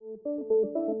Hello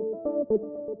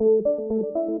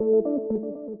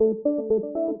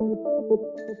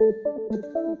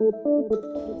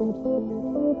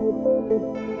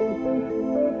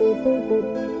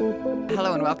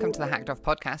and welcome to the Hacked Off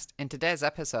podcast. In today's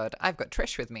episode, I've got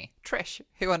Trish with me. Trish,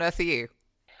 who on earth are you?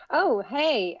 Oh,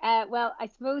 hey. Well, I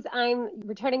suppose I'm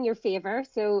returning your favor.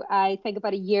 So I think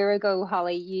about a year ago,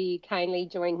 Holly, you kindly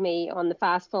joined me on the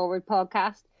Fast Forward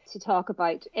podcast to talk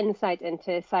about insight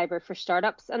into cyber for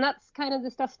startups. And that's kind of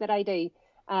the stuff that I do.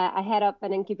 I head up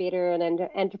an incubator and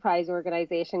enterprise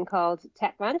organization called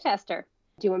Tech Manchester.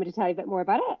 Do you want me to tell you a bit more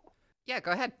about it? Yeah,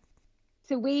 go ahead.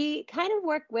 So we kind of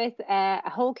work with a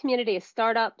whole community of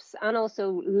startups and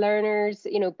also learners,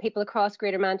 people across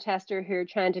Greater Manchester who are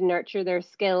trying to nurture their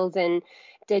skills in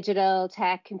digital,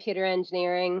 tech, computer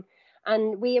engineering.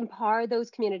 And we empower those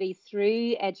communities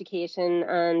through education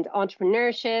and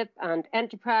entrepreneurship and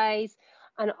enterprise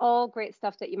and all great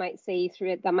stuff that you might see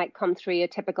through it that might come through a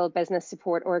typical business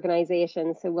support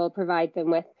organization. So we'll provide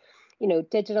them with,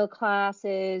 digital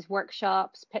classes,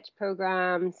 workshops, pitch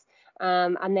programs.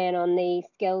 And then on the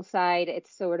skill side,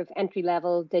 it's sort of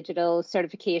entry-level digital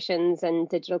certifications and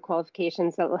digital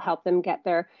qualifications that will help them get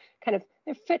their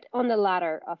foot on the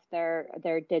ladder of their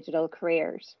digital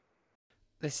careers.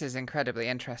 This is incredibly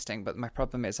interesting, but my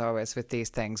problem is always with these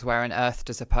things, where on earth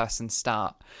does a person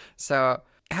start? So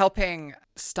helping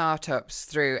startups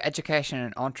through education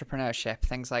and entrepreneurship,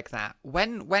 things like that.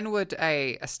 When would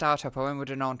a startup or when would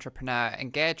an entrepreneur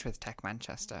engage with Tech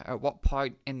Manchester? At what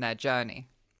point in their journey?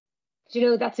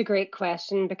 That's a great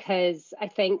question because I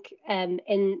think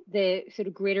in the sort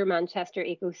of Greater Manchester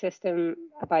ecosystem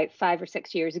about 5 or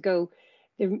 6 years ago,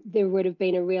 there would have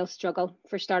been a real struggle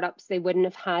for startups. They wouldn't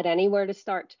have had anywhere to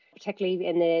start, particularly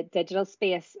in the digital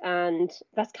space. And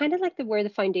that's kind of like where the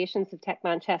foundations of Tech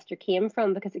Manchester came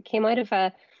from, because it came out of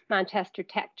a Manchester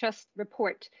Tech Trust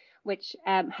report, which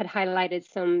had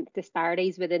highlighted some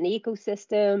disparities within the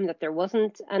ecosystem, that there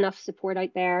wasn't enough support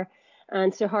out there.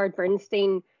 And Sir Howard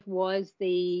Bernstein was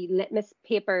the litmus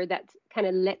paper that kind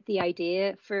of lit the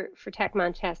idea for Tech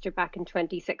Manchester back in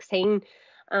 2016.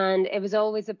 And it was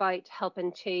always about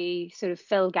helping to sort of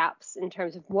fill gaps in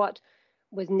terms of what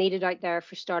was needed out there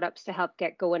for startups to help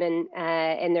get going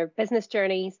in their business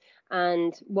journeys,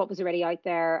 and what was already out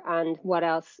there and what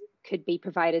else could be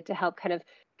provided to help kind of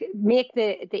make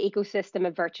the ecosystem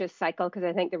a virtuous cycle, because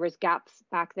I think there was gaps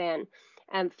back then.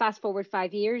 Fast forward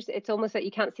 5 years, it's almost like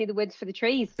you can't see the woods for the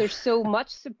trees. There's so much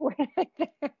support out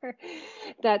there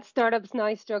that startups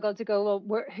now struggle to go,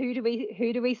 well, who do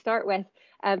we start with?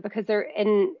 Because they're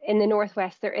in the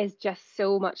Northwest, there is just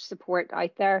so much support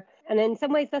out there. And in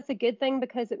some ways, that's a good thing,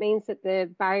 because it means that the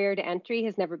barrier to entry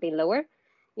has never been lower.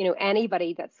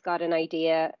 Anybody that's got an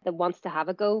idea that wants to have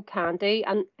a go can do.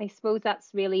 And I suppose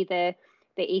that's really the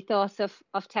ethos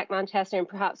of Tech Manchester, and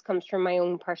perhaps comes from my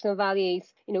own personal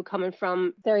values, coming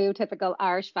from stereotypical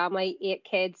Irish family, 8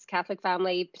 kids, Catholic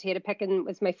family. Potato picking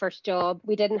was my first job.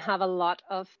 We didn't have a lot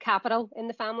of capital in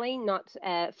the family, not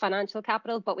financial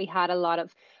capital, but we had a lot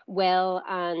of will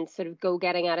and sort of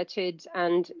go-getting attitude.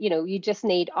 And, you just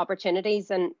need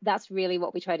opportunities. And that's really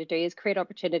what we try to do, is create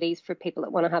opportunities for people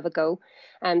that want to have a go.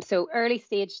 So early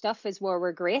stage stuff is where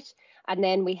we're great. And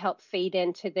then we help feed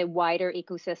into the wider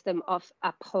ecosystem of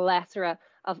a plethora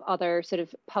of other sort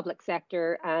of public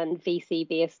sector and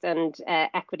VC-based and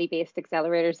equity-based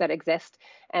accelerators that exist.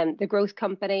 The Growth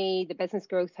Company, the Business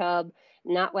Growth Hub,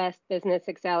 NatWest Business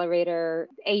Accelerator,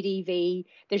 ADV.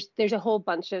 There's a whole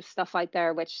bunch of stuff out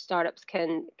there which startups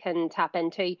can tap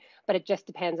into, but it just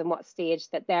depends on what stage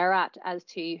that they're at as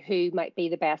to who might be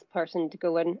the best person to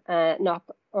go and knock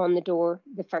on the door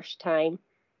the first time.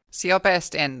 So you're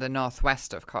based in the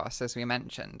Northwest, of course, as we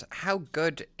mentioned. How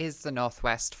good is the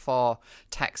Northwest for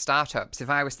tech startups? If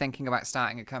I was thinking about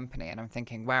starting a company and I'm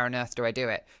thinking, where on earth do I do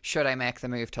it? Should I make the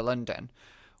move to London?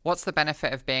 What's the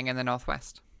benefit of being in the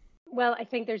Northwest? Well, I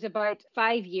think there's about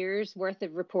 5 years worth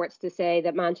of reports to say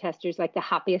that Manchester's like the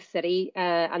happiest city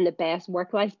and the best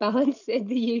work-life balance in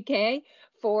the UK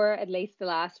for at least the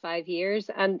last 5 years.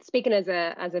 And speaking as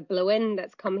a blow-in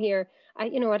that's come here,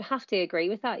 I'd have to agree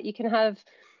with that.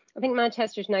 I think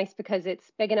Manchester's nice because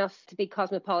it's big enough to be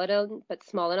cosmopolitan, but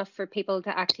small enough for people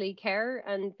to actually care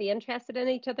and be interested in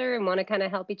each other and want to kind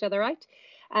of help each other out.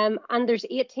 And there's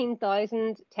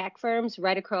 18,000 tech firms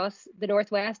right across the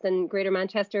Northwest and Greater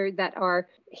Manchester that are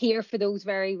here for those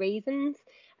very reasons.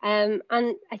 And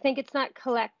I think it's that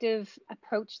collective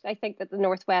approach, I think, that the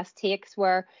Northwest takes,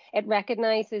 where it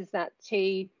recognises that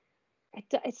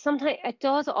it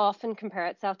does often compare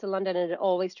itself to London, and it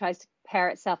always tries to pair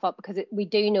itself up, because we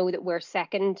do know that we're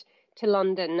second to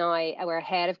London now. We're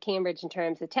ahead of Cambridge in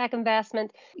terms of tech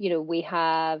investment. We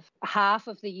have half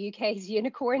of the UK's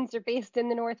unicorns are based in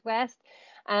the Northwest.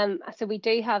 So we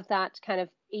do have that kind of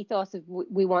ethos of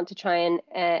we want to try and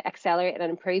accelerate and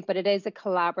improve, but it is a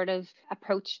collaborative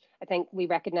approach. I think we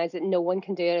recognize that no one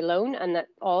can do it alone, and that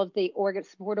all of the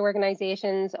support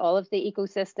organizations, all of the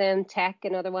ecosystem, tech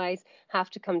and otherwise, have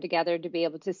to come together to be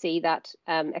able to see that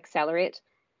accelerate.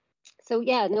 So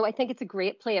yeah, no, I think it's a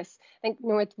great place. I think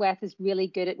Northwest is really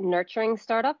good at nurturing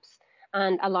startups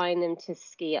and allowing them to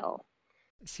scale.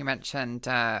 So you mentioned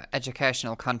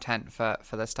educational content for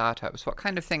the startups. What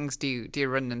kind of things do you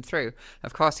run them through?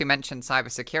 Of course, you mentioned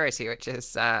cybersecurity, which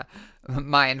is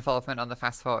my involvement on the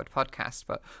Fast Forward podcast.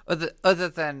 But other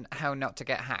than how not to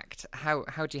get hacked, how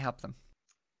do you help them?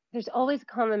 There's always a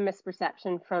common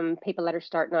misperception from people that are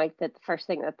starting out that the first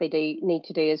thing that they need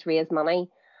to do is raise money.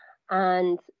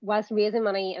 And whilst raising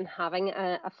money and having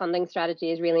a funding strategy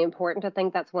is really important, I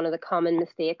think that's one of the common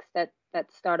mistakes that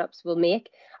startups will make.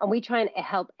 And we try and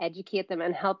help educate them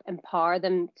and help empower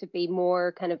them to be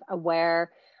more kind of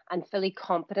aware and fully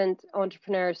competent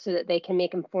entrepreneurs so that they can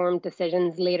make informed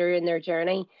decisions later in their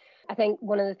journey. I think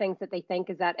one of the things that they think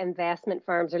is that investment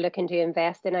firms are looking to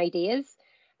invest in ideas.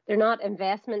 They're not.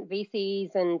 Investment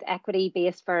VCs and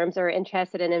equity-based firms are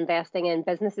interested in investing in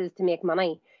businesses to make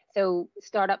money. So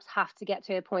startups have to get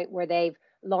to a point where they've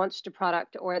launched a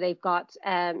product, or they've got,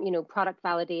 product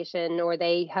validation, or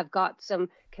they have got some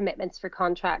commitments for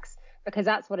contracts, because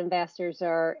that's what investors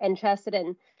are interested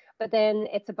in. But then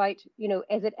it's about,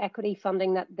 is it equity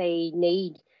funding that they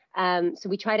need? So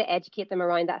we try to educate them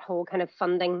around that whole kind of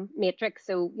funding matrix.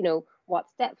 So,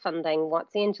 what's debt funding?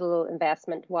 What's angel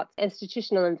investment? What's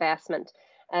institutional investment?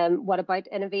 What about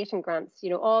innovation grants?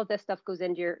 All of this stuff goes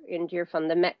into your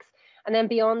funding mix. And then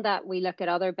beyond that, we look at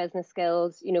other business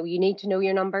skills. You need to know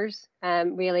your numbers.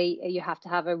 Really, you have to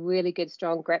have a really good,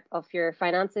 strong grip of your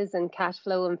finances, and cash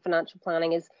flow and financial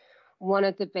planning is one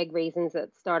of the big reasons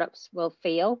that startups will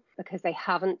fail, because they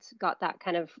haven't got that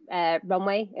kind of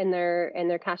runway in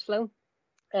their cash flow.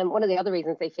 And one of the other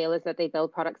reasons they fail is that they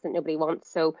build products that nobody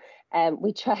wants. So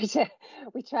we try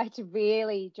to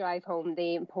really drive home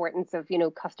the importance of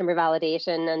customer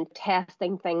validation and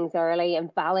testing things early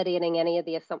and validating any of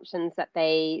the assumptions that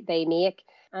they make.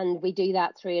 And we do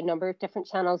that through a number of different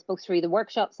channels, both through the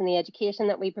workshops and the education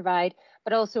that we provide,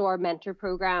 but also our mentor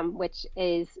program, which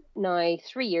is now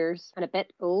 3 years and a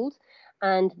bit old.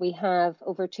 And we have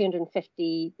over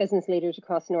 250 business leaders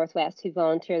across the Northwest who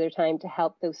volunteer their time to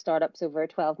help those startups over a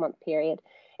 12-month period.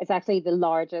 It's actually the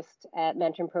largest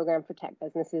mentoring program for tech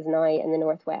businesses now in the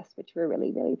Northwest, which we're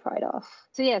really, really proud of.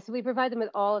 So we provide them with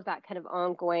all of that kind of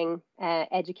ongoing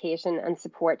education and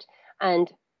support,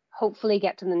 and hopefully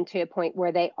get them to a point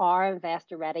where they are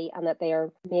investor ready and that they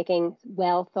are making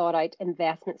well thought out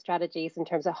investment strategies in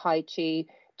terms of how to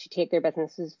take their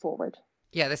businesses forward.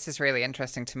 Yeah, this is really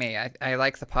interesting to me. I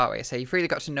like the part where you say you've really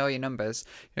got to know your numbers.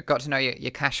 You've got to know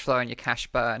your cash flow and your cash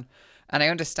burn. And I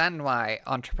understand why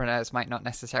entrepreneurs might not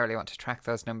necessarily want to track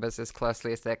those numbers as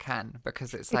closely as they can,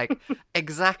 because it's like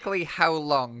exactly how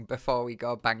long before we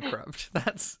go bankrupt.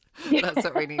 That's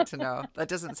what we need to know. That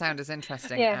doesn't sound as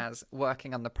interesting as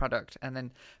working on the product, and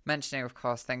then mentioning, of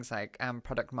course, things like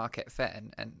product market fit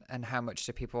and how much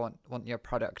do people want your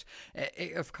product.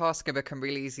 It of course can become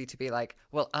really easy to be like,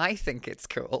 well, I think it's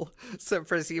cool, so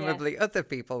presumably other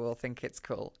people will think it's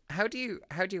cool. How do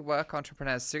you work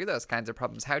entrepreneurs through those kinds of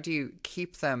problems? How do you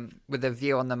keep them with a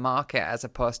view on the market as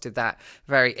opposed to that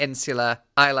very insular,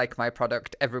 I like my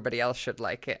product, everybody else should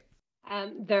like it?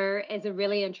 There is a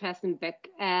really interesting book,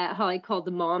 Holly, called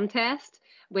The Mom Test,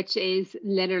 which is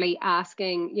literally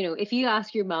asking, if you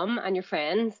ask your mum and your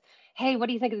friends, hey, what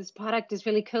do you think of this product? It's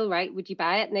really cool, right? Would you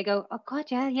buy it? And they go, oh God,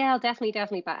 yeah, I'll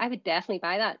definitely buy it. I would definitely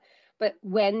buy that. But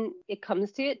when it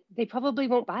comes to it, they probably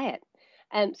won't buy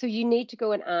it. So you need to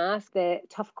go and ask the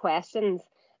tough questions.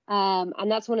 And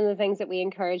that's one of the things that we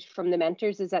encourage from the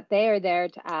mentors, is that they are there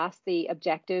to ask the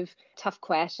objective, tough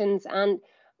questions. And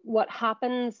what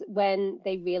happens when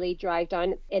they really drive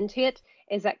down into it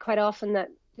is that quite often that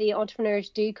the entrepreneurs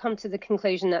do come to the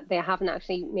conclusion that they haven't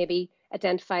actually maybe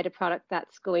identified a product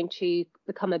that's going to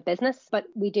become a business, but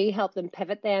we do help them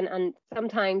pivot then. And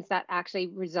sometimes that actually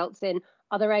results in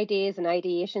other ideas and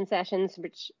ideation sessions,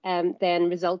 which then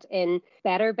result in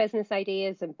better business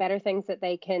ideas and better things that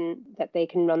they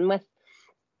can run with.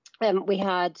 We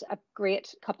had a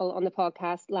great couple on the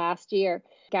podcast last year,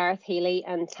 Gareth Healy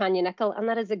and Tanya Nicol, and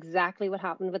that is exactly what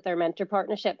happened with their mentor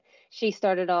partnership. She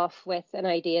started off with an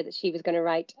idea that she was going to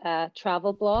write a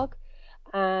travel blog,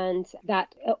 and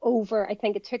that I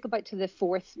think it took about to the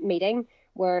fourth meeting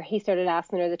where he started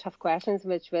asking her the tough questions,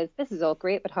 which was, this is all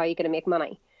great, but how are you going to make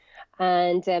money?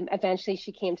 And eventually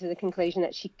she came to the conclusion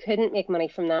that she couldn't make money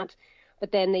from that.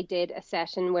 But then they did a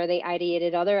session where they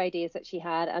ideated other ideas that she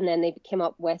had, and then they came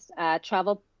up with a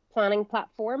travel planning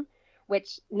platform,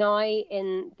 which now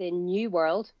in the new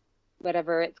world,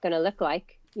 whatever it's going to look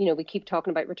like, we keep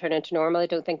talking about returning to normal. I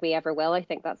don't think we ever will. I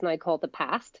think that's now called the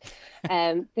past.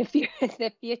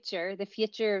 The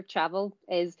future of travel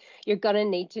is, you're going to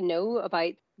need to know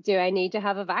about, do I need to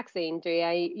have a vaccine? Do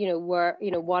I,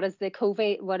 what is the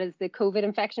COVID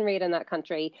infection rate in that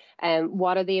country?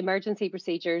 What are the emergency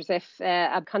procedures if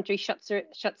a country shuts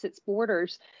its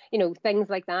borders? Things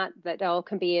like that all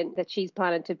can be that she's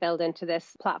planning to build into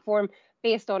this platform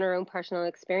based on her own personal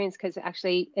experience. Because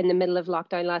actually, in the middle of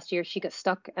lockdown last year, she got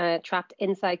stuck, trapped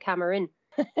inside Cameroon.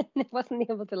 And wasn't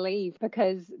able to leave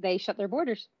because they shut their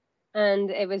borders. And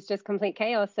it was just complete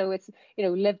chaos. So it's,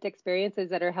 lived experiences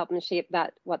that are helping shape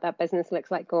what that business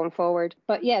looks like going forward.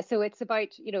 But yeah, so it's about,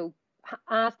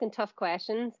 asking tough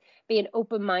questions, being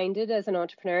open-minded as an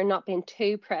entrepreneur, not being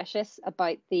too precious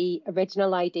about the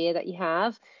original idea that you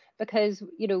have, because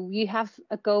you have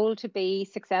a goal to be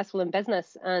successful in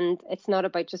business, and it's not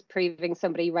about just proving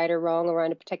somebody right or wrong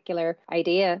around a particular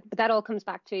idea. But that all comes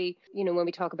back to, when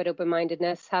we talk about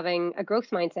open-mindedness, having a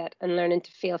growth mindset and learning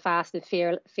to fail fast and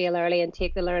fail early and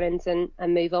take the learnings and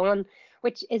move on,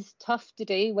 which is tough to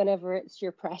do whenever it's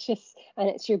your precious and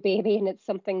it's your baby and it's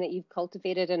something that you've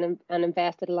cultivated and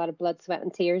invested a lot of blood, sweat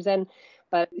and tears in.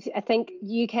 But I think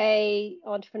UK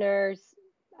entrepreneurs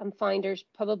and founders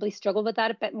probably struggle with that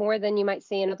a bit more than you might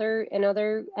see in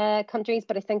other countries.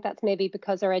 But I think that's maybe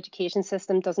because our education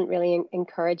system doesn't really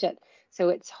encourage it. So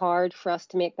it's hard for us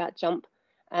to make that jump,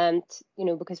 and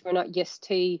because we're not used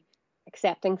to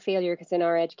accepting failure, because in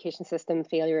our education system,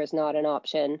 failure is not an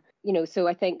option. So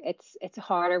I think it's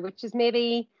harder, which is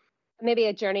maybe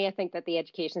a journey I think that the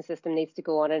education system needs to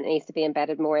go on, and it needs to be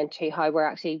embedded more into how we're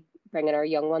actually bringing our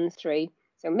young ones through.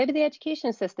 So maybe the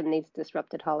education system needs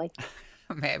disrupted, Holly.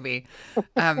 Maybe.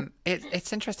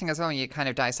 It's interesting as well when you kind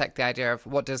of dissect the idea of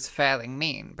what does failing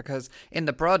mean, because in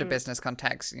the broader business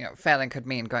context, failing could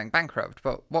mean going bankrupt.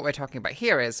 But what we're talking about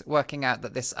here is working out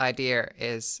that this idea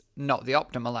is not the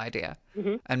optimal idea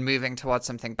and moving towards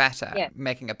something better,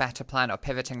 making a better plan or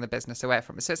pivoting the business away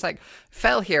from it. So it's like,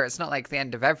 fail here, it's not like the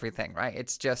end of everything, right?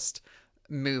 It's just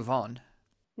move on.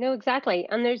 No, exactly.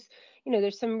 And there's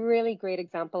some really great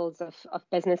examples of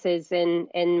businesses in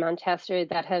Manchester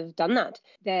that have done that.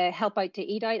 The Help Out to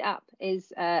Eat Out app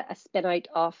is a spin out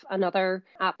of another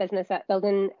app business that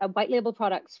building white label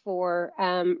products for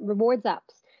rewards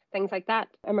apps, things like that.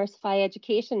 Immersify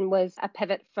Education was a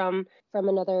pivot from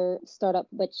another startup,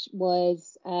 which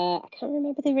was, I can't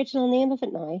remember the original name of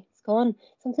it now. It's gone.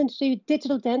 Something to do with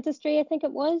digital dentistry, I think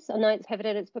it was. And now it's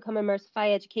pivoted. It's become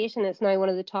Immersify Education. It's now one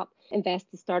of the top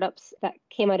invested startups that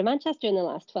came out of Manchester in the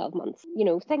last 12 months.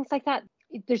 Things like that.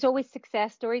 There's always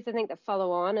success stories, I think, that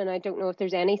follow on. And I don't know if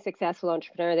there's any successful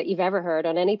entrepreneur that you've ever heard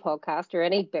on any podcast or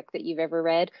any book that you've ever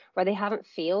read where they haven't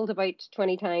failed about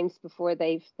 20 times before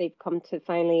they've come to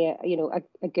finally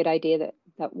a good idea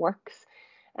that works.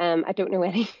 I don't know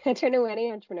any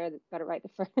entrepreneur that's got it right the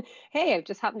first. Hey, I've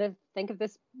just happened to think of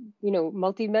this,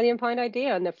 multi-million-pound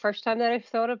idea, and the first time that I've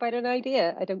thought about an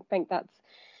idea. I don't think that's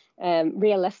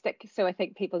realistic. So I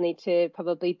think people need to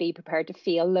probably be prepared to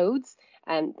fail loads,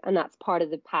 and that's part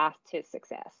of the path to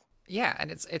success. Yeah,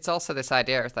 and it's also this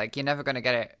idea of like, you're never going to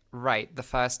get it right the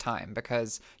first time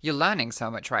because you're learning so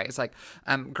much, right? It's like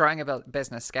growing a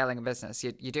business, scaling a business.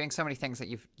 You're doing so many things that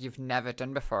you've never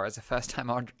done before as a first-time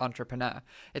entrepreneur.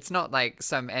 It's not like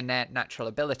some innate natural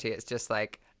ability. It's just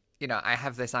like, I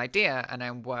have this idea and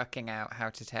I'm working out how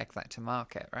to take that to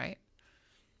market, right?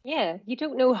 Yeah, you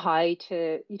don't know how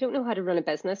to run a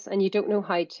business, and you don't know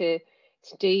how to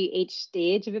do each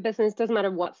stage of a business. Doesn't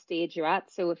matter what stage you're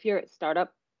at. So if you're at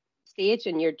startup stage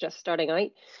and you're just starting out,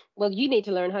 well, you need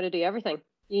to learn how to do everything.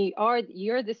 You're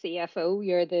the CFO,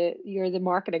 you're the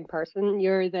marketing person,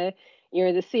 you're the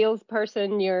sales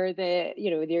person, you're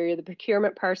the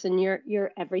procurement person,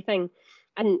 you're everything.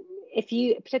 And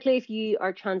particularly if you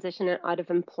are transitioning out of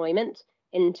employment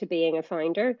into being a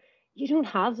founder, you don't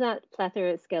have that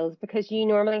plethora of skills because you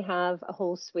normally have a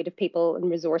whole suite of people and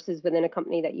resources within a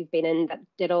company that you've been in that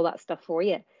did all that stuff for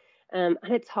you. And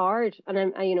it's hard.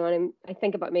 And I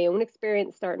think about my own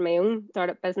experience starting my own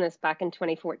startup business back in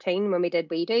 2014 when we did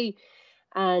WeDo.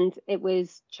 And it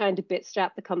was trying to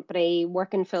bootstrap the company,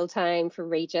 working full time for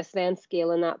Regis, then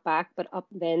scaling that back, but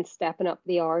then stepping up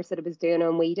the hours that it was doing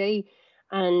on WeDo.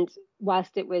 And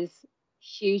whilst it was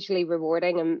hugely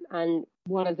rewarding and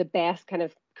one of the best kind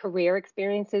of career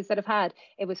experiences that I've had,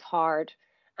 it was hard.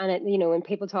 And when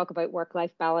people talk about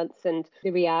work-life balance and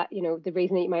the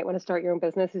reason that you might want to start your own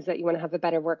business is that you want to have a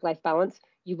better work-life balance.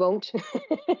 You won't.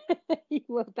 You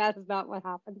won't. That is not what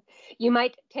happens. You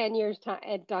might 10 years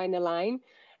down the line,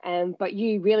 but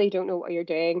you really don't know what you're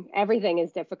doing. Everything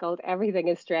is difficult. Everything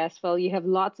is stressful. You have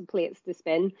lots of plates to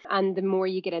spin. And the more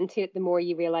you get into it, the more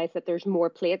you realize that there's more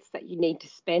plates that you need to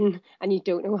spin and you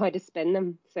don't know how to spin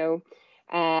them. So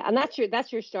and that's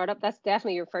your startup. That's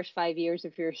definitely your first 5 years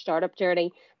of your startup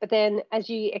journey. But then as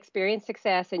you experience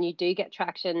success and you do get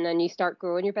traction and you start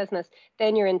growing your business,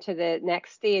 then you're into the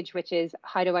next stage, which is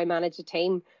how do I manage a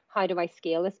team? How do I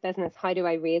scale this business? How do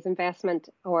I raise investment,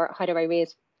 or how do I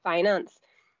raise finance?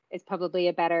 Is probably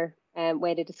a better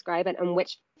way to describe it. And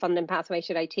which funding pathway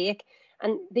should I take?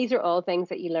 And these are all things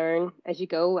that you learn as you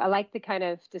go. I like the kind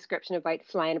of description about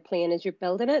flying a plane as you're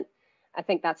building it. I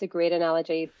think that's a great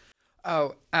analogy.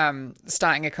 Oh,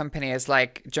 starting a company is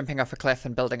like jumping off a cliff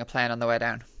and building a plane on the way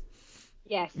down.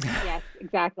 Yes, yes,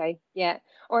 exactly. Yeah.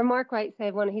 Or Mark Wright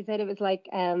said one, he said it was like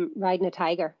riding a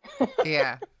tiger.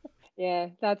 Yeah. Yeah,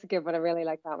 that's a good one. I really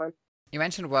like that one. You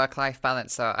mentioned work-life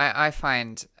balance. So I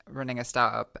find running a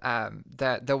startup,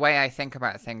 the way I think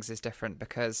about things is different,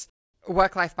 because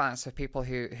work-life balance for people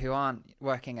who aren't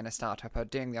working in a startup or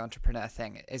doing the entrepreneur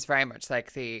thing is very much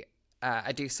like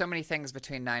I do so many things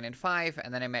between 9 and 5,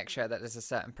 and then I make sure that there's a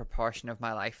certain proportion of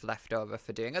my life left over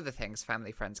for doing other things,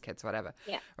 family, friends, kids, whatever.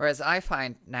 Yeah. Whereas I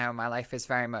find now my life is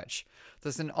very much,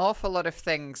 there's an awful lot of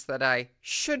things that I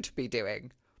should be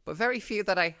doing, but very few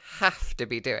that I have to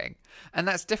be doing. And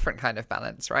that's different kind of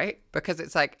balance, right? Because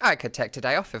it's like, I could take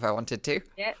today off if I wanted to.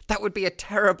 Yeah. That would be a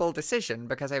terrible decision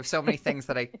because I have so many things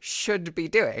that I should be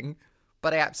doing,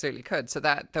 but I absolutely could. So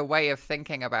that the way of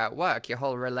thinking about work, your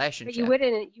whole relationship. But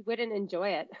you wouldn't enjoy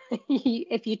it.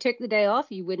 If you took the day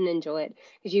off, you wouldn't enjoy it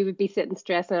because you would be sitting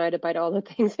stressing out about all the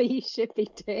things that you should be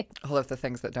doing. All of the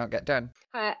things that don't get done.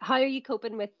 How are you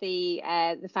coping with the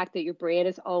fact that your brain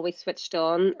is always switched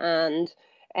on and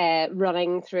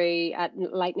running through at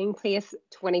lightning pace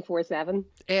 24/7?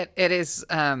 It is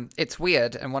it's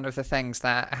weird, and one of the things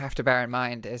that I have to bear in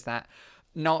mind is that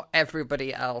not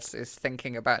everybody else is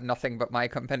thinking about nothing but my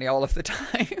company all of the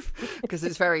time, because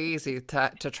it's very easy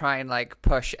to try and like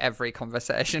push every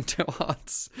conversation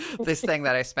towards this thing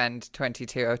that I spend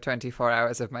 22 or 24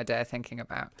 hours of my day thinking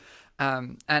about.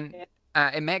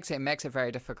 It makes it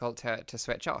very difficult to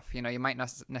switch off. You know, you might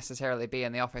not necessarily be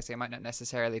in the office. You might not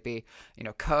necessarily be,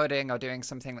 coding or doing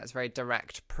something that's very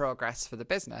direct progress for the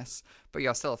business, but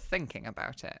you're still thinking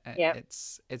about it. Yeah.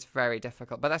 It's very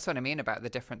difficult. But that's what I mean about the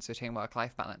difference between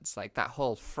work-life balance. Like that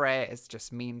whole phrase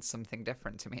just means something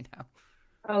different to me now.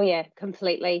 Oh yeah,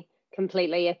 completely.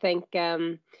 I think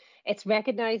it's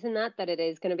recognizing that it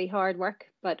is going to be hard work,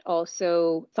 but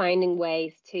also finding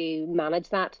ways to manage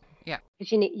that. Yeah.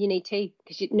 Because you need to,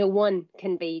 because no one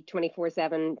can be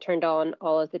 24/7 turned on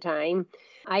all of the time.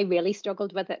 I really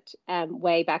struggled with it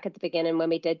way back at the beginning when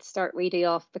we did start Redo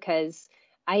Off, because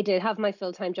I did have my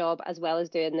full-time job as well as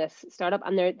doing this startup.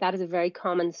 And that is a very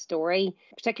common story,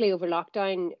 particularly over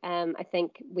lockdown. I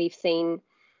think we've seen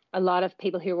a lot of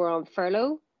people who were on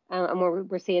furlough, and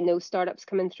we're seeing those startups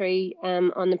coming through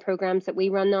on the programs that we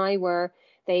run now, where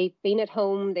they've been at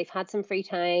home, they've had some free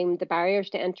time, the barriers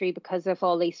to entry because of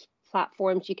all these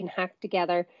platforms you can hack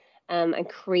together and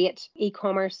create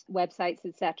e-commerce websites,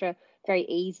 etc., very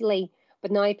easily.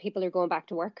 But now people are going back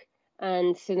to work.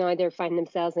 And so now they're finding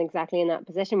themselves exactly in that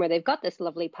position where they've got this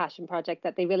lovely passion project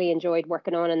that they really enjoyed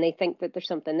working on, and they think that there's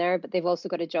something there, but they've also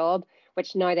got a job,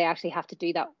 which now they actually have to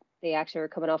do that. They actually are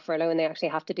coming off furlough and they actually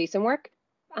have to do some work.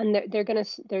 And they're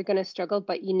gonna struggle,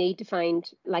 but you need to find,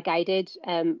 like I did,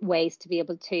 ways to be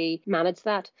able to manage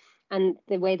that. And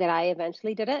the way that I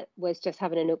eventually did it was just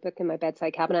having a notebook in my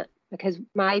bedside cabinet, because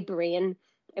my brain,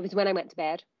 it was when I went to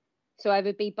bed. So I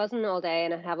would be buzzing all day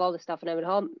and I'd have all the stuff, and I would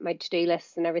have my to-do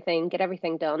lists and everything, get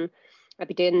everything done. I'd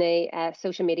be doing the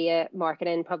social media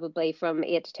marketing probably from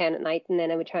 8 to 10 at night, and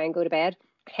then I would try and go to bed,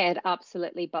 head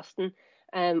absolutely busting.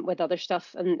 With other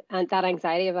stuff, and that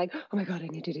anxiety of like, oh my God, I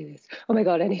need to do this. Oh my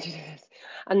God, I need to do this.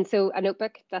 And so a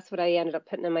notebook, that's what I ended up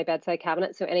putting in my bedside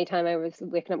cabinet. So anytime I was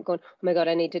waking up going, oh my God,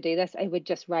 I need to do this, I would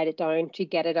just write it down to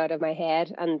get it out of my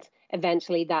head. And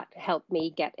eventually that helped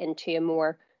me get into a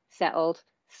more settled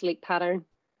sleep pattern.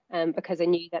 because I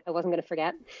knew that I wasn't going to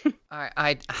forget.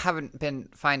 I haven't been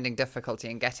finding difficulty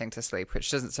in getting to sleep,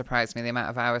 which doesn't surprise me, the amount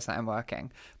of hours that I'm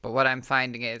working. But what I'm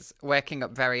finding is waking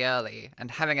up very early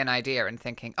and having an idea and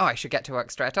thinking, oh, I should get to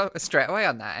work straight away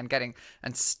on that,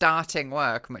 and starting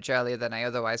work much earlier than I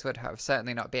otherwise would have.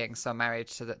 Certainly not being so married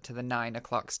to the 9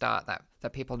 o'clock start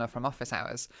that people know from office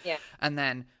hours. Yeah. And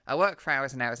then I'll work for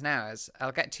hours and hours and hours.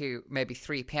 I'll get to maybe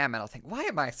 3 p.m. and I'll think, why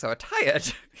am I so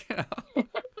tired?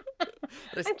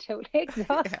 I'm totally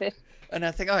exhausted. Yeah. And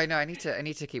I think, oh no, I need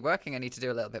to keep working. I need to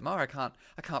do a little bit more. I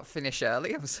can't finish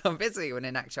early. I'm so busy. When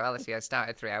in actuality, I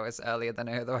started 3 hours earlier than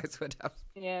I otherwise would have.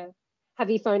 Yeah. Have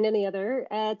you found any other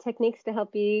techniques to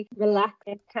help you relax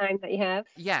the time that you have?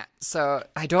 Yeah. So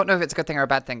I don't know if it's a good thing or a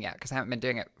bad thing yet because I haven't been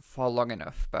doing it for long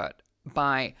enough. But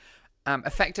by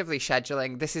effectively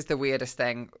scheduling, this is the weirdest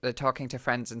thing. Talking to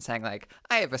friends and saying like,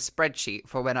 I have a spreadsheet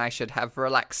for when I should have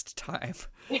relaxed time,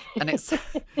 and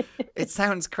it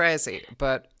sounds crazy,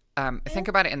 but think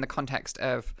about it in the context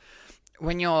of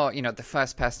when you're, the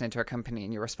first person into a company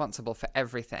and you're responsible for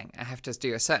everything. I have to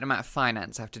do a certain amount of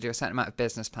finance. I have to do a certain amount of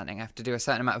business planning. I have to do a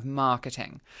certain amount of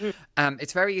marketing.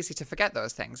 It's very easy to forget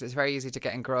those things. It's very easy to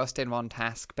get engrossed in one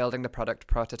task, building the product,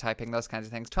 prototyping, those kinds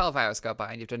of things. 12 hours go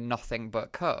by and you've done nothing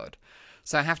but code.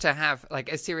 So I have to have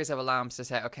like a series of alarms to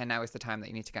say, okay, now is the time that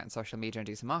you need to get on social media and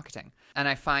do some marketing. And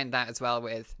I find that as well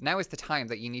with now is the time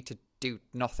that you need to do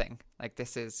nothing. Like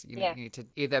this is, you need to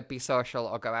either be social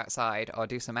or go outside or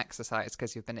do some exercise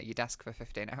because you've been at your desk for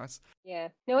 15 hours. Yeah.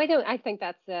 No, I don't. I think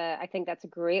that's a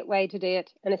great way to do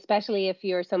it. And especially if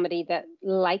you're somebody that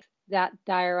likes that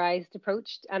diarized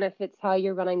approach, and if it's how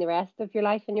you're running the rest of your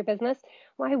life and your business,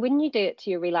 why wouldn't you do it to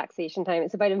your relaxation time?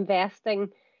 It's about investing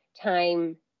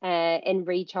time in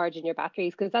recharging your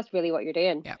batteries, because that's really what you're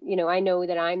doing. Yeah. I know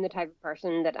that I'm the type of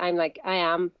person that I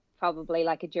am probably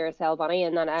like a Duracell bunny,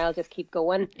 and then I'll just keep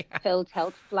going, full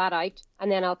tilt, flat out,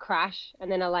 and then I'll crash,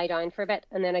 and then I'll lie down for a bit,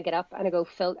 and then I get up and I go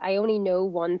full. I only know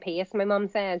one pace, my mum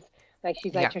says. Like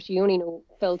she's like, Trish, you only know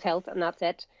full tilt and that's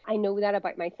it. I know that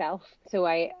about myself. So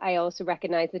I also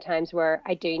recognize the times where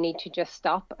I do need to just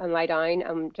stop and lie down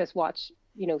and just watch,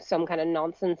 some kind of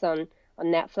nonsense on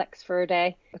Netflix for a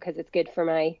day, because it's good for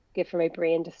my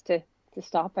brain just to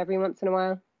stop every once in a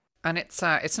while. And it's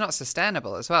not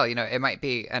sustainable as well. It might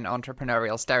be an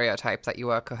entrepreneurial stereotype that you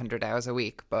work 100 hours a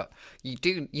week, but you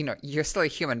do, you're still a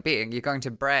human being. You're going to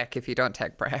break if you don't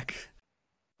take break.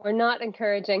 We're not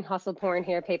encouraging hustle porn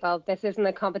here, people. This isn't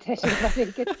a competition for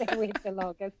who can stay awake the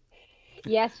longest.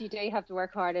 Yes, you do have to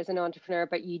work hard as an entrepreneur,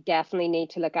 but you definitely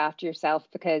need to look after yourself,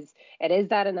 because it is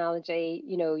that analogy,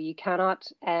 you cannot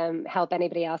help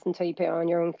anybody else until you put on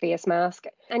your own face mask.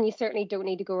 And you certainly don't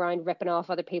need to go around ripping off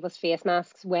other people's face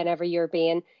masks whenever you're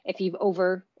if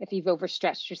you've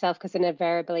overstretched yourself, because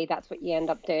invariably that's what you end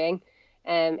up doing.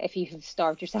 If you have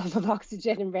starved yourself of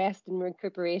oxygen and rest and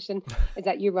recuperation, is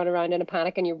that you run around in a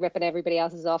panic and you're ripping everybody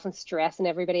else's off and stressing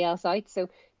everybody else out. So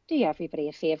do everybody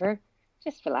a favor.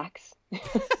 Just relax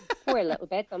for a little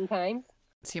bit sometimes.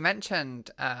 So you mentioned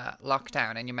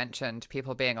lockdown, and you mentioned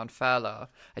people being on furlough.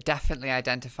 I definitely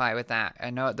identify with that.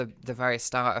 I know at the very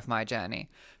start of my journey,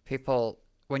 people,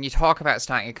 when you talk about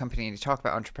starting a company and you talk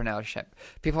about entrepreneurship,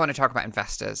 people want to talk about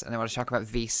investors and they want to talk about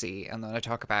VC, and they want to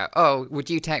talk about, oh, would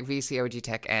you take VC or would you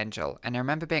take angel? And I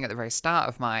remember being at the very start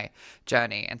of my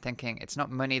journey and thinking, it's not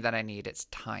money that I need, it's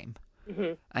time.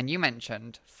 Mm-hmm. And you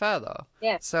mentioned furlough.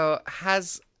 Yeah. So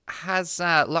has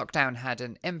lockdown had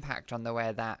an impact on the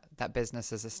way that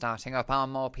businesses are starting up? Are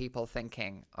more people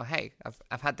thinking, oh hey,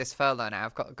 I've had this furlough now,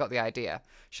 I've got the idea,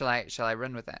 shall I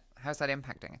run with it? How's that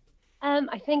impacting it?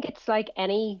 I think it's like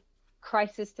any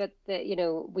crisis that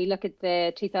we look at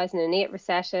the 2008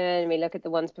 recession, we look at the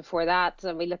ones before that,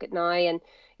 and we look at now, and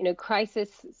crisis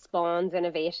spawns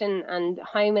innovation, and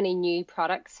how many new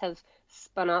products have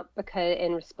spun up because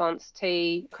in response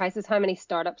to crisis, how many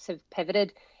startups have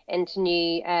pivoted into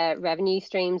new revenue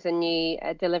streams and new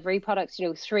delivery products,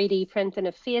 3D printing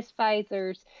of face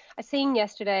visors. I seen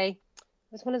yesterday,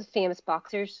 it was one of the famous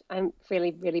boxers. I'm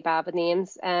really, really bad with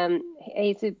names.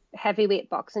 He's a heavyweight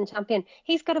boxing champion.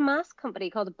 He's got a mask company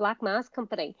called the Black Mask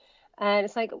Company. And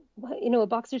it's like, a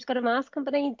boxer's got a mask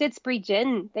company. Didsbury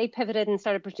Gin, they pivoted and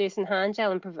started producing hand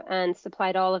gel and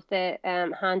supplied all of the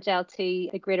hand gel to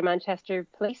the Greater Manchester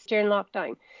Police during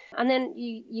lockdown. And then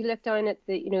you look down at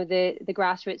the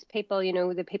grassroots people,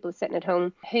 the people sitting at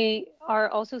home who are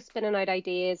also spinning out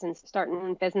ideas and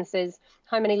starting businesses.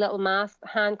 How many little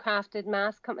handcrafted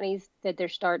mask companies did there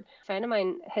start? A friend of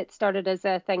mine had started as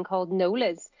a thing called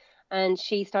Nola's. And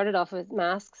she started off with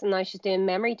masks, and now she's doing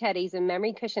memory teddies and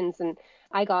memory cushions. And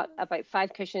I got about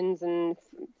 5 cushions and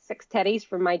 6 teddies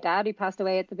from my dad who passed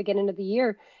away at the beginning of the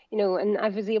year, and I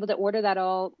was able to order that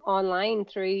all online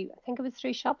through, I think it was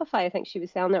through Shopify, I think she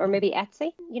was selling it, or maybe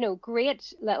Etsy.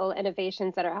 Great little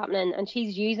innovations that are happening. And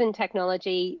she's using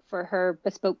technology for her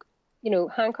bespoke,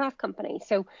 handcraft company.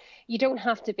 So you don't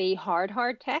have to be hard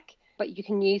tech, but you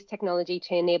can use technology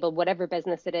to enable whatever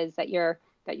business it is that you're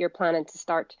planning to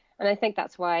start. And I think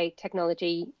that's why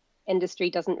technology industry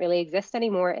doesn't really exist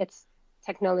anymore.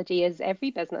 Technology is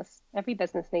every business. Every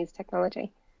business needs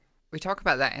technology. We talk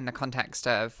about that in the context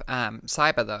of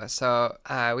cyber, though. So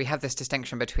we have this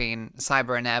distinction between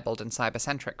cyber-enabled and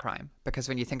cyber-centric crime, because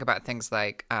when you think about things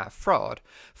like fraud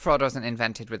wasn't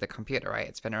invented with a computer, right?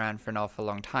 It's been around for an awful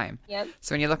long time. Yep.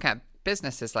 So when you look at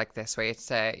businesses like this, where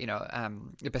it's a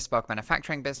bespoke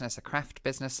manufacturing business, a craft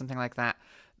business, something like that,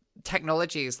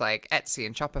 technologies like Etsy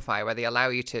and Shopify, where they allow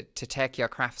you to take your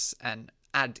crafts and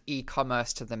add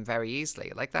e-commerce to them very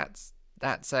easily, like that's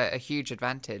a huge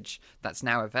advantage that's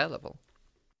now available.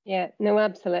 Yeah, no,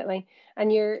 absolutely.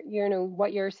 And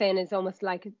what you're saying is almost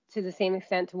like, to the same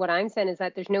extent to what I'm saying, is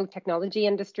that there's no technology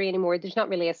industry anymore. There's not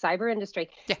really a cyber industry.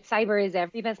 Yeah. Cyber is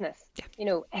every business.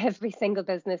 Yeah. Every single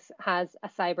business has a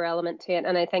cyber element to it.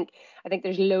 And I think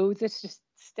there's loads of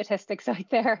statistics out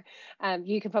there.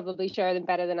 You could probably share them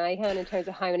better than I can in terms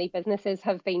of how many businesses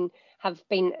have been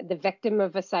the victim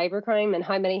of a cybercrime and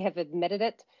how many have admitted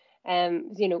it.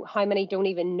 How many don't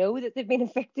even know that they've been a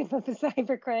victim of a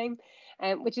cybercrime,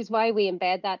 which is why we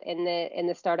embed that in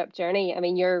the startup journey. I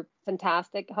mean, you're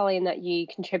fantastic, Holly, in that you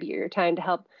contribute your time to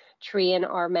help train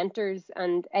our mentors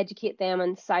and educate them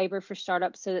on cyber for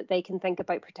startups so that they can think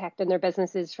about protecting their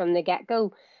businesses from the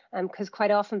get-go. Because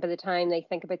quite often by the time they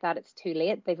think about that, it's too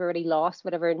late. They've already lost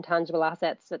whatever intangible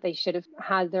assets that they should have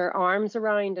had their arms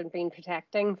around and been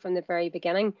protecting from the very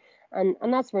beginning. And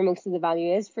that's where most of the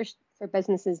value is for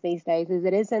businesses these days, is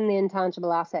it is in the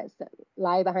intangible assets that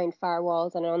lie behind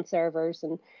firewalls and on servers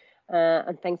and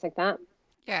things like that.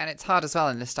 Yeah, and it's hard as well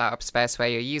in the startup space where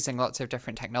you're using lots of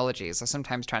different technologies, or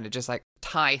sometimes trying to just like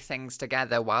tie things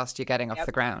together whilst you're getting off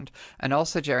the ground. And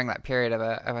also during that period of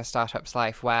a startup's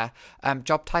life where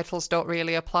job titles don't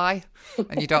really apply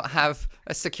and you don't have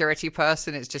a security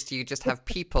person, it's just you just have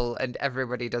people and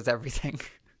everybody does everything.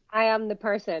 I am the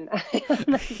person. I am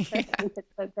the person that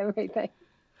does everything.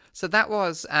 So that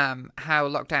was how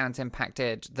lockdowns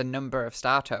impacted the number of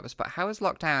startups, but how has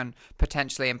lockdown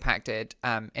potentially impacted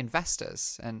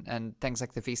investors and things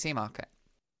like the VC market?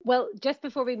 Well, just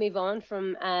before we move on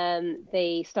from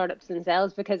the startups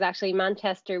themselves, because actually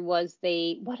Manchester was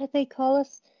what did they call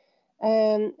us?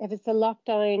 It was the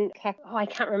lockdown. I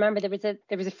can't remember. There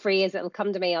was a phrase that will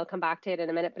come to me. I'll come back to it in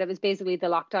a minute. But it was basically the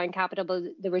lockdown capital.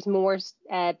 There was more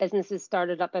businesses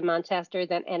started up in Manchester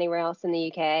than anywhere else in the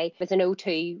UK. It was an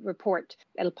O2 report.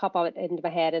 It'll pop out into my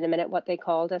head in a minute what they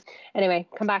called it. Anyway,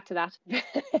 come back to that.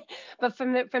 But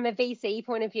from a VC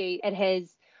point of view, it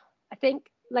has, I think,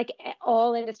 like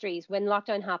all industries, when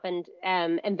lockdown happened,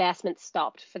 investment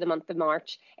stopped for the month of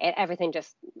March.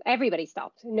 Everybody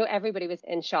stopped. Everybody was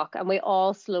in shock. And we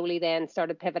all slowly then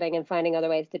started pivoting and finding other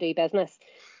ways to do business.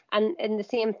 And in the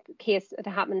same case, it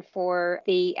happened for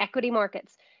the equity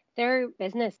markets. Their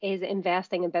business is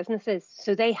investing in businesses.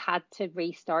 So they had to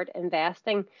restart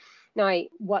investing. Now,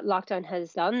 what lockdown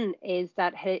has done is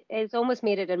that it's almost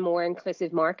made it a more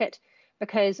inclusive market,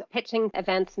 because pitching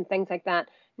events and things like that,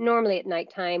 normally at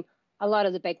night time, a lot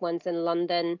of the big ones in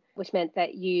London, which meant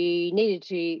that you needed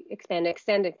to expend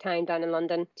extended time down in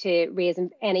London to raise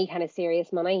any kind of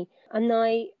serious money. And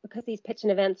now, because these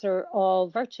pitching events are all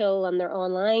virtual and they're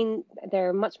online,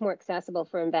 they're much more accessible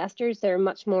for investors. They're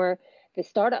much more, the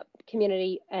startup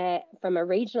community from a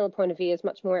regional point of view is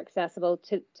much more accessible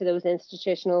to those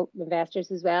institutional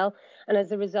investors as well. And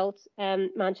as a result,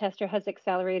 Manchester has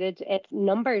accelerated its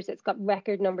numbers. It's got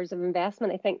record numbers of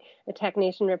investment. I think the Tech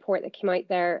Nation report that came out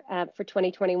there for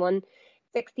 2021,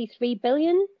 63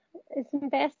 billion is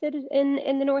invested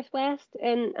in the Northwest,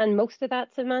 and most of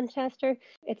that's in Manchester.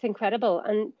 It's incredible.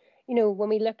 And, when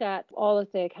we look at all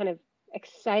of the kind of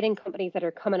exciting companies that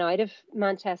are coming out of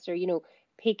Manchester,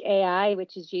 Peak AI,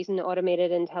 which is using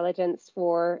automated intelligence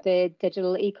for the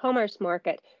digital e-commerce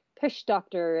market. Push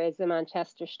Doctor is a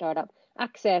Manchester startup.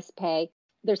 Access Pay.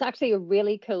 There's actually a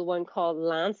really cool one called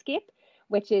Landscape,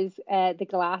 which is the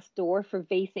glass door for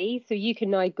VC. So you can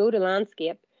now go to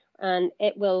Landscape and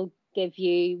it will give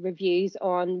you reviews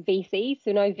on VCs.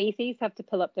 So now VCs have to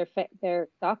pull up their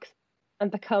stocks and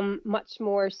become much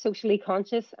more socially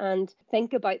conscious and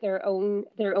think about their own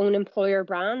employer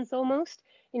brands almost.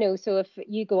 So if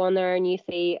you go on there and you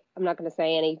see, I'm not going to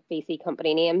say any VC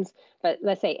company names, but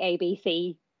let's say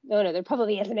ABC No, there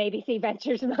probably is an ABC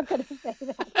Ventures. I'm not going to say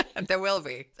that. There will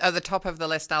be at the top of the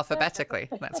list alphabetically.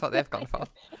 That's what they've gone for.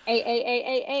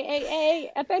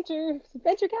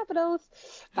 Venture capitals.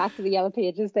 Back to the Yellow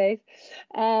Pages days.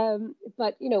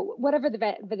 But whatever the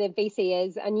VC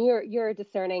is, and you're a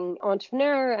discerning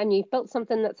entrepreneur, and you've built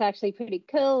something that's actually pretty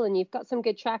cool, and you've got some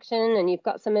good traction, and you've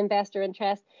got some investor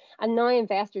interest, and now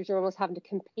investors are almost having to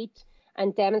compete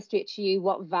and demonstrate to you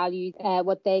what value,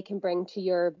 what they can bring to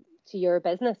your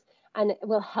business. And it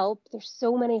will help. There's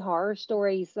so many horror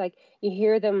stories, like you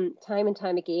hear them time and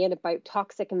time again about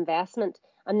toxic investment.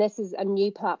 And this is a new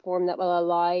platform that will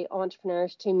allow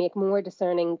entrepreneurs to make more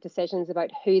discerning decisions about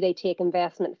who they take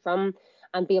investment from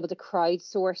and be able to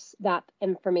crowdsource that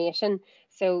information.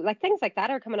 So like things like that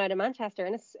are coming out of Manchester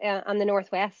and it's on the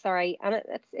Northwest, sorry. And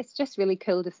it's just really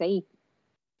cool to see.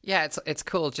 Yeah, it's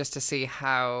cool just to see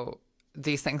how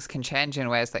these things can change in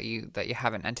ways that you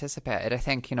haven't anticipated. I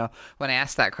think, when I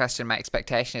asked that question, my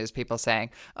expectation is people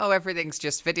saying, "Oh, everything's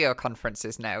just video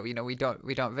conferences now. We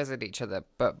don't visit each other."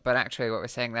 But actually, what we're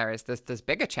saying there is there's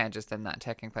bigger changes than that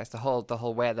taking place. The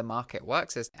whole way the market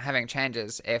works is having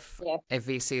changes if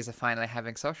VCs are finally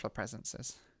having social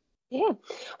presences. Yeah.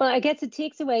 Well, I guess it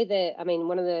takes away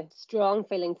one of the strong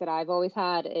feelings that I've always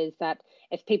had is that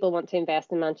if people want to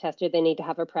invest in Manchester, they need to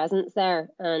have a presence there.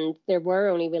 And there were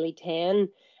only really 10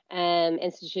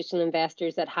 institutional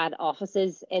investors that had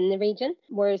offices in the region.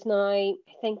 Whereas now, I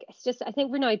think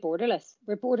we're now borderless.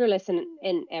 We're borderless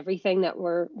in everything that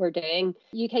we're doing.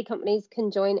 UK companies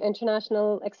can join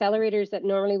international accelerators that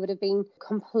normally would have been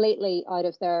completely out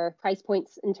of their price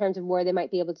points in terms of where they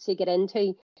might be able to get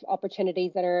into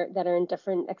opportunities that are in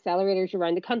different accelerators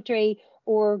around the country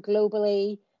or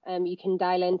globally. You can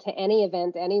dial into any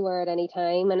event anywhere at any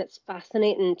time, and it's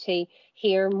fascinating to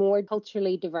hear more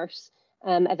culturally diverse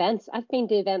events. I've been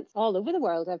to events all over the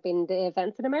world. I've been to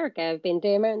events in America. I've been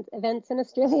to events in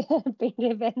Australia. I've been to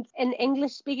events in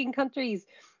English-speaking countries.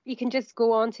 You can just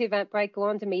go on to Eventbrite, go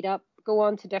on to Meetup, go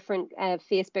on to different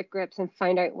Facebook groups and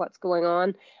find out what's going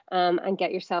on and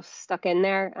get yourself stuck in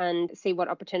there and see what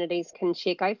opportunities can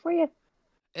shake out for you.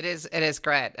 It is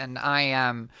great, and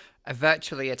I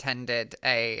virtually attended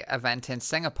a event in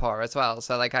Singapore as well.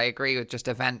 So like I agree with just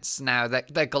events now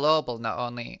that they're global, not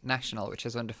only national, which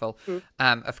is wonderful.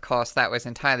 Of course, that was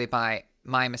entirely by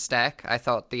my mistake. I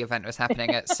thought the event was happening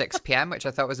at 6 p.m., which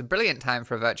I thought was a brilliant time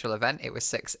for a virtual event. It was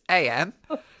 6 a.m.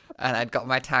 and I'd got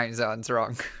my time zones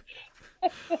wrong.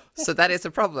 So that is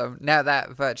a problem. Now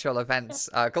that virtual events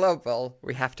are global,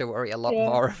 we have to worry a lot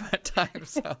more about time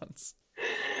zones.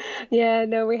 Yeah,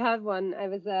 no, we had one.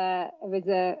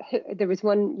 There was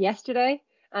one yesterday,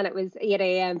 and it was 8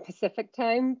 a.m. Pacific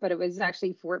time, but it was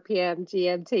actually 4 p.m.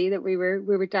 GMT that we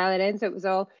were dialing in. So it was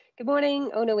all good morning.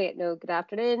 Oh no, wait, no, good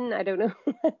afternoon. I don't know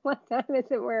what time is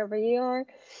it wherever you are.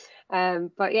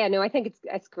 But yeah, no, I think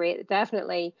it's great.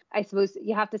 Definitely, I suppose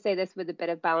you have to say this with a bit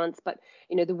of balance, but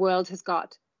the world has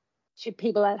got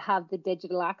people that have the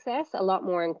digital access a lot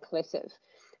more inclusive.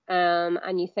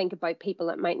 And you think about people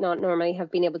that might not normally have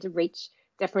been able to reach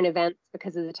different events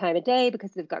because of the time of day,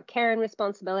 because they've got caring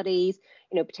responsibilities,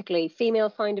 particularly female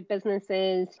founded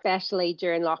businesses, especially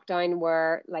during lockdown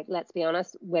where, like, let's be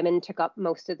honest, women took up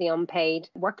most of the unpaid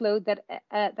workload that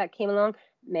came along.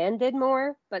 Men did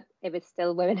more, but it was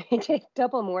still women who did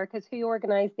double more because who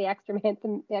organised the extra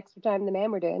time the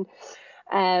men were doing.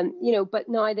 But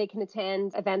now they can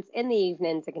attend events in the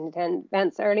evenings. They can attend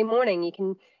events early morning.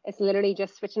 It's literally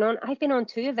just switching on. I've been on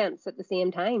 2 events at the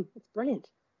same time. It's brilliant.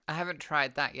 I haven't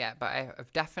tried that yet, but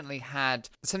I've definitely had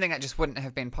something that just wouldn't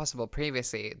have been possible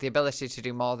previously. The ability to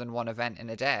do more than one event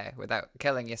in a day without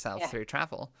killing yourself through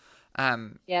travel.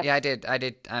 I did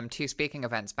 2 speaking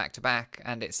events back to back,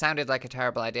 and it sounded like a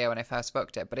terrible idea when I first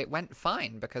booked it, but it went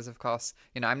fine because, of course,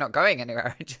 I'm not going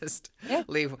anywhere. I just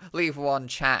leave one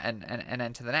chat and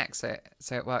enter the next.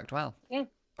 So it worked well. Yeah.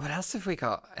 What else have we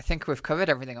got? I think we've covered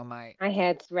everything on my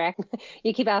head's wrecked.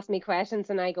 You keep asking me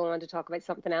questions and I go on to talk about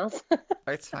something else.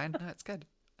 It's fine. No, it's good.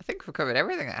 I think we've covered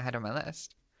everything that I had on my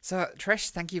list. So,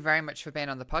 Trish, thank you very much for being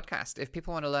on the podcast. If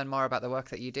people want to learn more about the work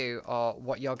that you do or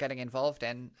what you're getting involved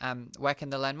in, where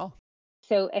can they learn more?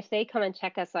 So if they come and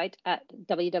check us out at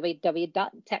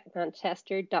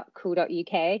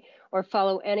www.techmanchester.co.uk or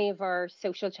follow any of our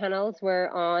social channels, we're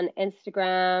on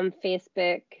Instagram,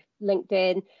 Facebook,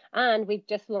 LinkedIn, and we've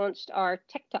just launched our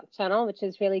TikTok channel, which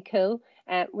is really cool.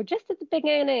 We're just at the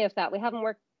beginning of that. We haven't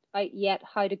worked out yet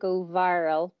how to go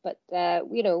viral, but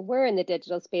we're in the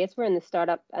digital space, we're in the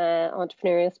startup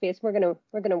entrepreneurial space. We're gonna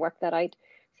work that out.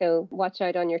 So watch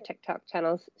out on your TikTok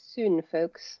channels soon,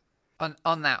 folks.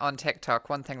 On TikTok,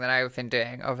 one thing that I've been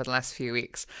doing over the last few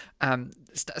weeks,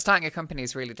 starting a company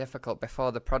is really difficult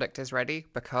before the product is ready,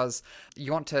 because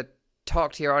you want to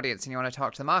talk to your audience and you want to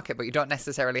talk to the market, but you don't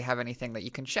necessarily have anything that you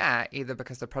can share, either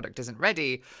because the product isn't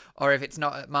ready, or if it's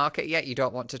not at market yet, you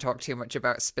don't want to talk too much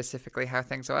about specifically how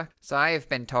things work. So I have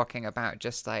been talking about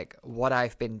just like what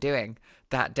I've been doing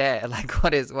that day, like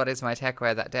what is my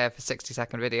takeaway that day for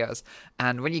 60-second videos.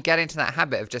 And when you get into that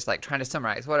habit of just like trying to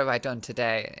summarize what have I done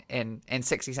today in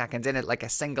 60 seconds in it, like a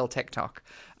single TikTok,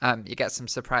 you get some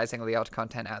surprisingly odd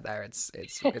content out there. It's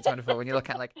wonderful when you look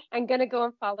at like I'm gonna go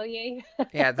and follow you.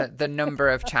 yeah, the number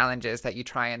of challenges that you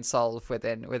try and solve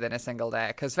within a single day,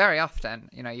 because very often,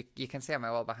 you know, you can see on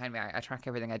my wall behind me, I track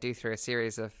everything I do through a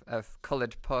series of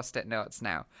colored post-it notes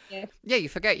now. Yeah, you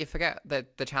forget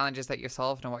the challenges that you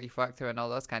solved and what you've worked through and all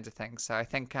those kinds of things. So I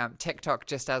think TikTok,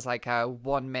 just as like a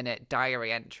 1-minute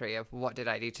diary entry of what did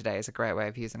I do today, is a great way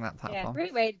of using that platform. Yeah,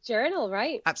 great way to journal,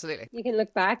 right? Absolutely. You can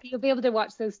look back, you'll be able to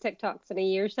watch those TikToks in a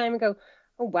year's time and go,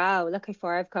 oh wow, look how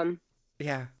far I've come.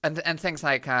 Yeah, and things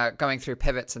like going through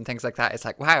pivots and things like that. It's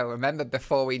like, wow, remember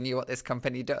before we knew what this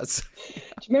company does. Do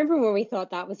you remember when we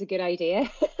thought that was a good idea?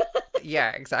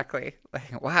 Yeah, exactly.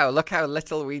 Like, wow, look how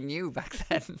little we knew back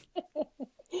then.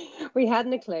 We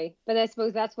hadn't a clue. But I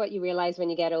suppose that's what you realize when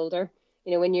you get older.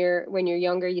 You know, when you're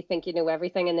younger, you think you know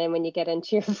everything, and then when you get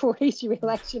into your 40s, you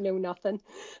realize you know nothing.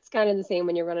 It's kind of the same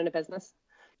when you're running a business.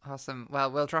 Awesome.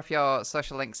 Well, we'll drop your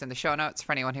social links in the show notes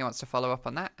for anyone who wants to follow up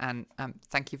on that. And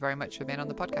thank you very much for being on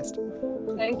the podcast.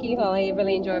 Thank you, Holly. I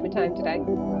really enjoyed my time today.